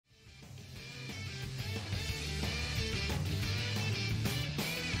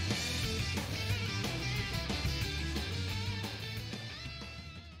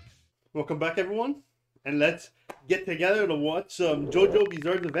Welcome back, everyone, and let's get together to watch some JoJo's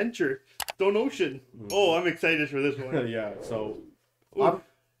Bizarre Adventure, Stone Ocean. Oh, I'm excited for this one. Yeah, so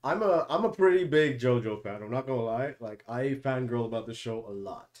I'm a pretty big JoJo fan. I'm not gonna lie. Like, I fangirl about the show a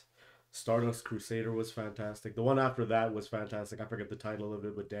lot. Stardust Crusader was fantastic. The one after that was fantastic. I forget the title of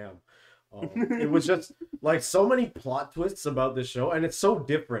it, but damn. It was just like so many plot twists about this show, and it's so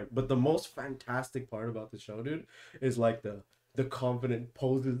different. But the most fantastic part about the show, dude, is like the confident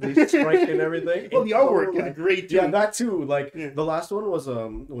poses they strike and everything. And the artwork is great too. Yeah, that too. Like the last one was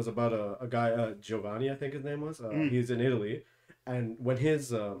about a guy, Giovanni, I think his name was. He's in Italy, and when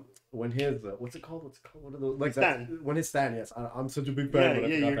his what's it called? What are those? Like stand. When his stand, yes. I'm such a big fan.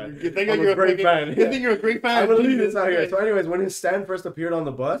 You think you're a great fan. You think you're a great fan. I'm gonna leave this out here. So, anyways, when his stand first appeared on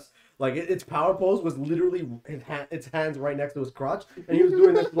the bus, like its power pose was literally its hands right next to his crotch, and he was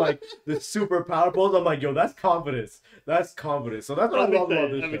doing this super power pose. I'm like, yo, that's confidence. That's confidence. So that's what I love about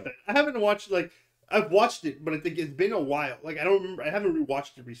this show. I haven't watched I've watched it, but I think it's been a while. Like I don't remember. I haven't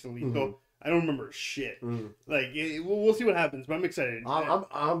rewatched it recently, so I don't remember shit. Like we'll see what happens, but I'm excited.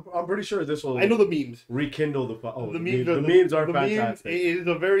 I'm pretty sure this will. I know the memes. Rekindle the memes are fantastic. It is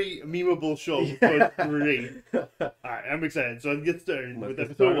a very memeable show, so it's great. All right, I'm excited. So let's get started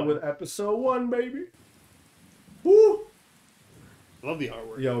with episode 1, baby. Woo! I love the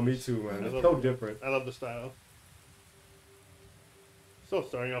artwork. Yo, me too, man. It's so different. I love the style. So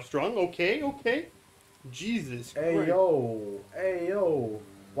starting off strong. Okay. Jesus. Hey Christ. yo.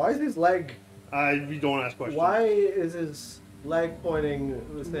 Why is his leg? We don't ask questions. Why is his leg pointing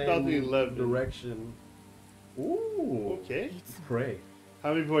the same left direction? Ooh. Okay. Pray.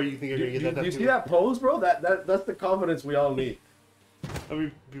 How many people do you think are gonna get that tattoo? Do you see that pose, bro? That's the confidence we all need. How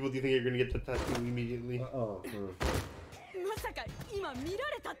many people do you think are gonna get the tattoo immediately?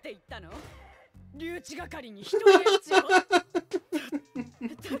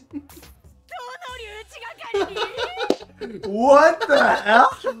 What the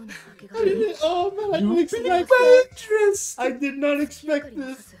hell? Oh man, I didn't expect this. I did not expect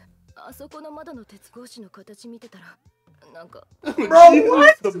this. Bro,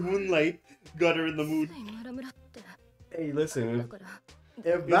 what? The moonlight got her in the mood. Hey, listen,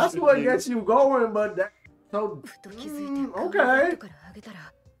 if that's what gets you going, but that so okay.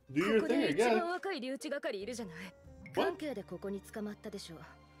 Do your thing, I guess. What?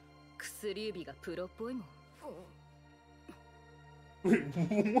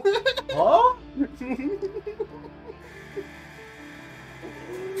 Huh?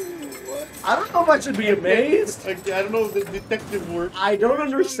 I don't know if I should be amazed. I don't know if the detective work. I don't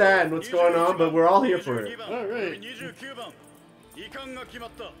understand what's going on, but we're all here for it. Alright.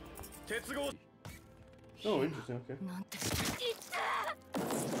 Oh, interesting, okay.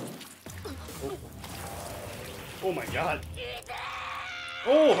 Oh my god.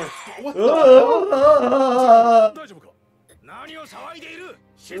 Oh, what the hell?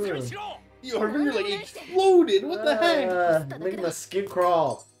 Yo, her finger like exploded. What the heck? Making the skin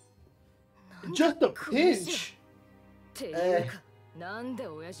crawl. Just a pinch.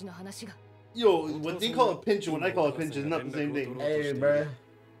 Yo, what they call a pinch and what I call a pinch is not the same thing. Hey, bro.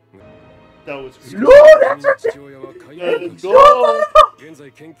 That was No, that's a let's go.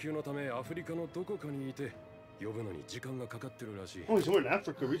 Oh, he's somewhere in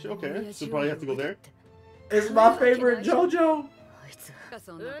Africa. Okay, so probably have to go there. It's my favorite JoJo.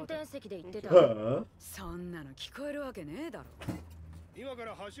 Huh?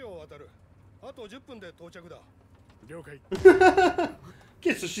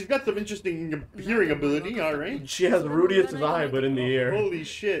 Okay, so she's got some interesting hearing ability, alright. She has Rudius' eye, but in the air. Holy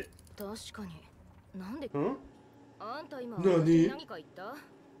shit. Huh? Nani? Oh,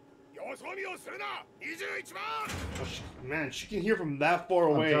 man, she can hear from that far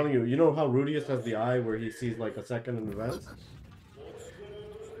away. I'm telling you, you know how Rudius has the eye where he sees like a second in advance?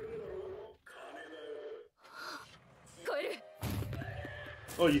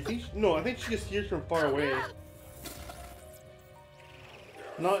 Oh, you think? No, I think she just hears from far away.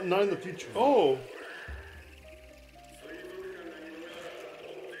 Not in the future. Oh.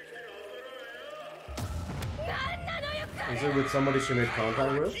 Is it with somebody she made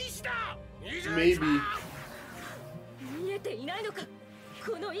contact with? Maybe.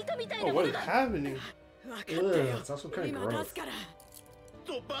 Oh, what is happening? Ugh, it's also kind of gross.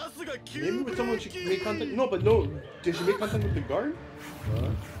 Maybe with someone she made contact. No, but no. Did she make contact with the guard?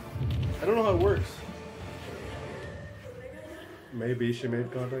 I don't know how it works. Maybe she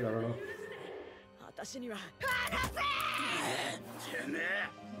made contact. I don't know.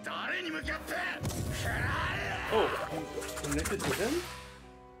 Oh, connected to them?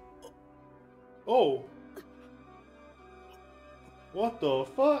 Oh. What the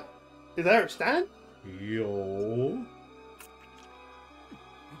fuck? Is that her stand? Yo.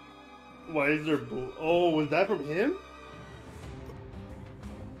 Why is there blue? Oh, was that from him?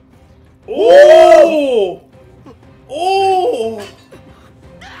 Oh! Oh!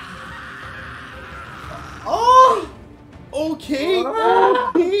 Oh! Okay.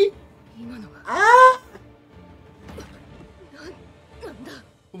 Ah! Okay. Ah!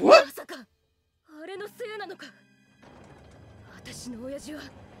 What? まさかあれのせいなのか。私の親父は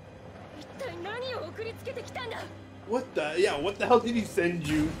一体何を送りつけてきたんだ。 What the? Yeah, what the hell did he send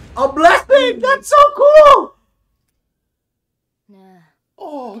you? A blessing! That's so cool! ね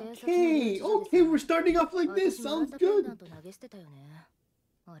Oh, okay. Okay, we're starting off like this. Sounds good.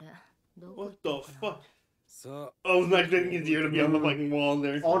 What the fuck? I was not expecting his ear to be on the fucking wall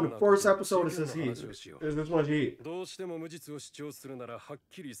there. On the first episode, it says heat. Is this much heat? どうしても無実を主張するならはっ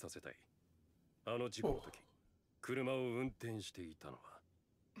きりさせたい。あの事故の時、車を運転していたのは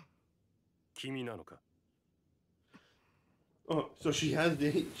君なのか? Oh, so she has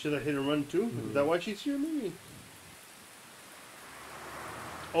the should I hit and run too? Is that why she's here, maybe?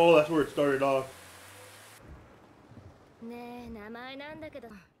 Oh, that's where it started off. ねえ、名前なんだけど。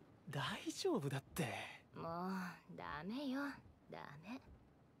大丈夫だって。もうダメよ、ダメ。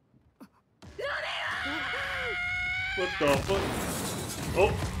 What the fuck?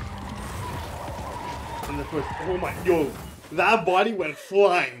 Oh. And the first, oh my, yo, that body went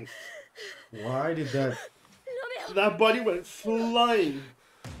flying. Why did that? That body went flying.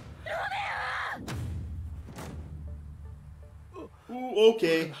 Ooh,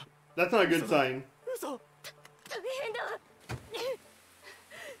 okay. That's not a good sign. 大変だ。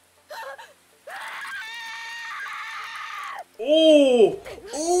 Oh!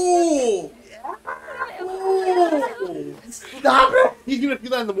 Oh! Oh! Stop it! He's gonna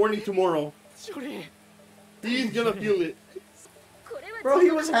feel that in the morning tomorrow. He's gonna feel it. Bro,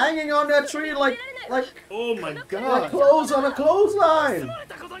 he was hanging on that tree like Oh my like god. clothes on a clothesline.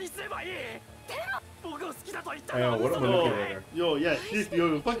 Hey, what a manipulator. Yo, yeah, seriously,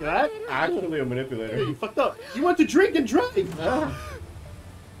 yo, fuck that. Actually a Hey, manipulator. you fucked up. You want to drink and drive. Ah.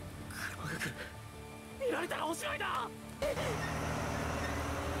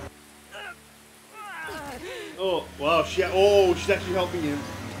 Oh, wow, she's actually helping him.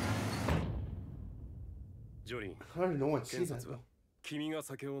 ジョリン、 How did no one see 検 that? 察は君が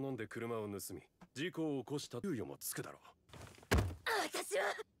酒を飲んで車を盗み、事故を起こした猶予もつくだろう。私は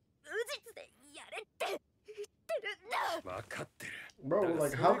無実でやれって言ってるんだ。分かってる。 Bro,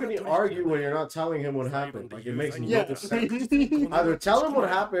 like how can he argue when you're not telling him what happened? Like it makes no Yeah. sense. Either tell him what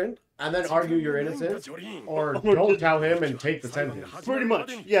happened and then argue you're innocent, or don't tell him and take the sentence. Pretty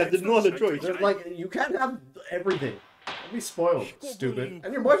much. Yeah, there's no other choice. There's, like you can't have everything. Don't be spoiled, stupid.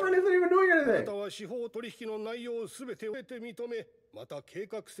 And your boyfriend isn't even doing あな anything. たは司法取引の内容をすべてを認め、また計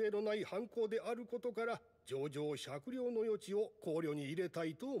画性のない犯行であることから、情状酌量の余地を考慮に入れた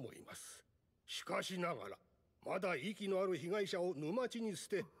いと思います。しかしながら、まだ息のある被害者を沼地に捨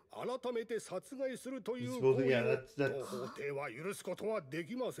て、改めて殺害するという行為 Yeah, を that's 法廷は許すことはで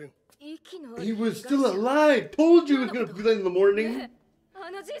きません。 He was still alive. Told you he was gonna feel that in the morning.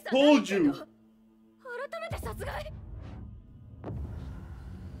 あのじいさん Told you. 改めて殺害。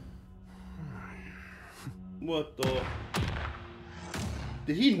 What the?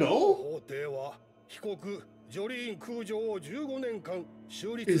 Did he know? 法廷は被告ジョリーン空城を15年間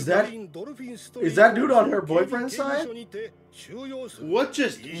州立 Is that- グリーンドルフィンストリー is that dude on her boyfriend's side? 刑務所にて収容する What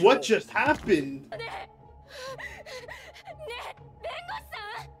just happened? ねえ、弁護士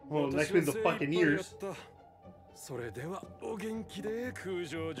さん。 Well, next one's the fucking ears. それではお元気で空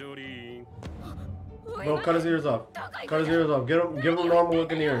城ジョリーン。 Bro, cut his ears off. Cut his ears off. Give him normal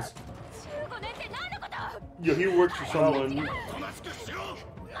looking ears. 15年って何のこと。 Yo, he works for someone. 待て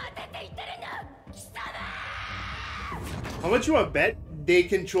って言ってるんだ。貴様。 How much you want to bet they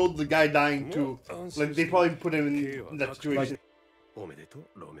controlled the guy dying too? Like they probably put him in that situation. おめでとう、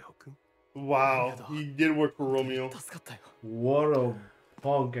ロメオ君。 Wow, he did work for Romeo. 助かったよ。 What a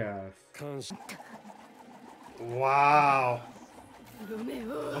punk ass. 感謝。 Wow. ロメ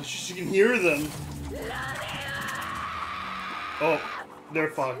オ。 Oh, she can hear them. Oh,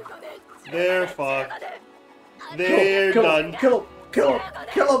 they're fucked. They're fucked. They're Kill done. him. Kill him. Kill him.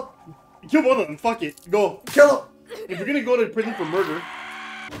 Kill him. Kill both of them. Fuck it. Go. Kill him. If you're gonna go to prison for murder,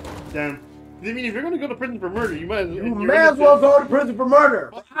 damn. I mean, if you're gonna go to prison for murder, you might. You may as well go to prison for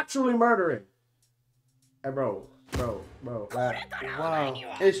murder. Actually murdering. Hey, bro. Lad. Wow.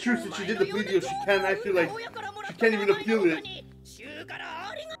 It's true. Since she did the plea deal, she can't actually like. She can't even appeal it.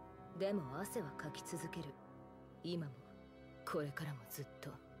 でも汗はかき続ける。今もこれからもずっと。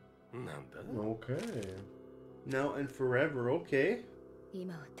なんだ Okay. Now and forever. Okay.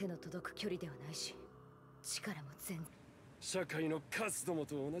 今は手の届く距離ではないし、力も全然。社会のカスども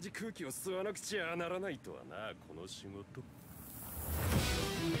と同じ空気を吸わなくちゃならないとはな、この仕事。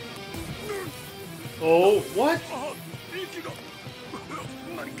Oh, what? あ、息が。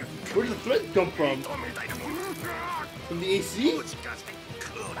何か。Where did the thread come from? From the AC? もしかして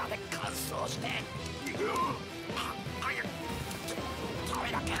クーラーで乾燥して。早く食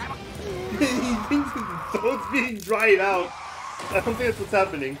べなければ。He thinks his throat's being dried out. I don't think that's what's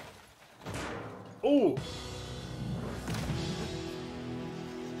happening. Oh.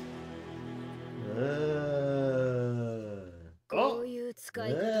 Oh. こういう使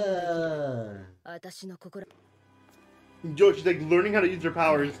い方もできる。私の心。 Joe, she's like learning how to use her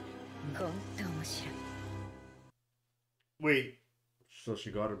powers. 本当面白い。 Wait, So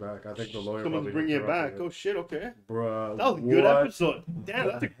she got her back. I think the lawyer someone's probably bringing it interrupted back. Oh shit, okay. Bruh, That was a good what episode. Damn,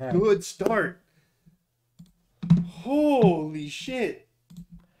 that's a the heck? good start. Holy shit.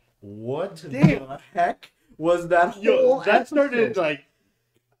 What Damn. the heck was that whole Yo, that episode? started like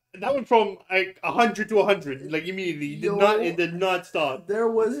that went from like 100 to 100 like immediately. It did not stop. There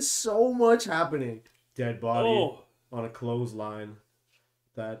was so much happening. Dead body Oh, on a clothesline.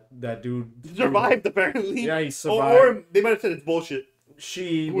 That dude survived apparently. Yeah, he Or survived. they might have said it's bullshit.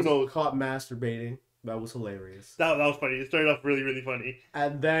 She Who was knows? caught masturbating. That was hilarious. That was funny. It started off really, really funny.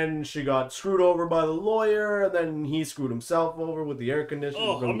 And then she got screwed over by the lawyer, and then he screwed himself over with the air conditioner.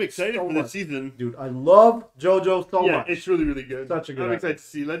 Oh, I'm excited so for much. this season. Dude, I love JoJo so Yeah, much. it's really, really good. Such a good I'm excited to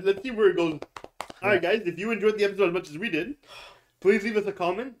see. Let's see where it goes. All right, guys. If you enjoyed the episode as much as we did, please leave us a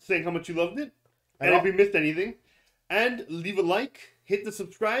comment saying how much you loved it, and if we missed anything, and leave a like, hit the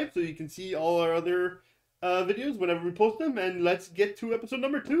subscribe so you can see all our other videos whenever we post them. And let's get to episode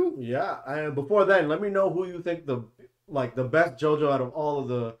number 2. Yeah, and before then, let me know who you think the best JoJo out of all of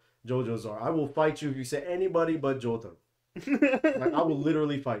the JoJos are. I will fight you if you say anybody but Jotaro. Like, I will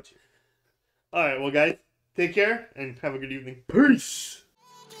literally fight you. All right, well, guys, take care and have a good evening. Peace.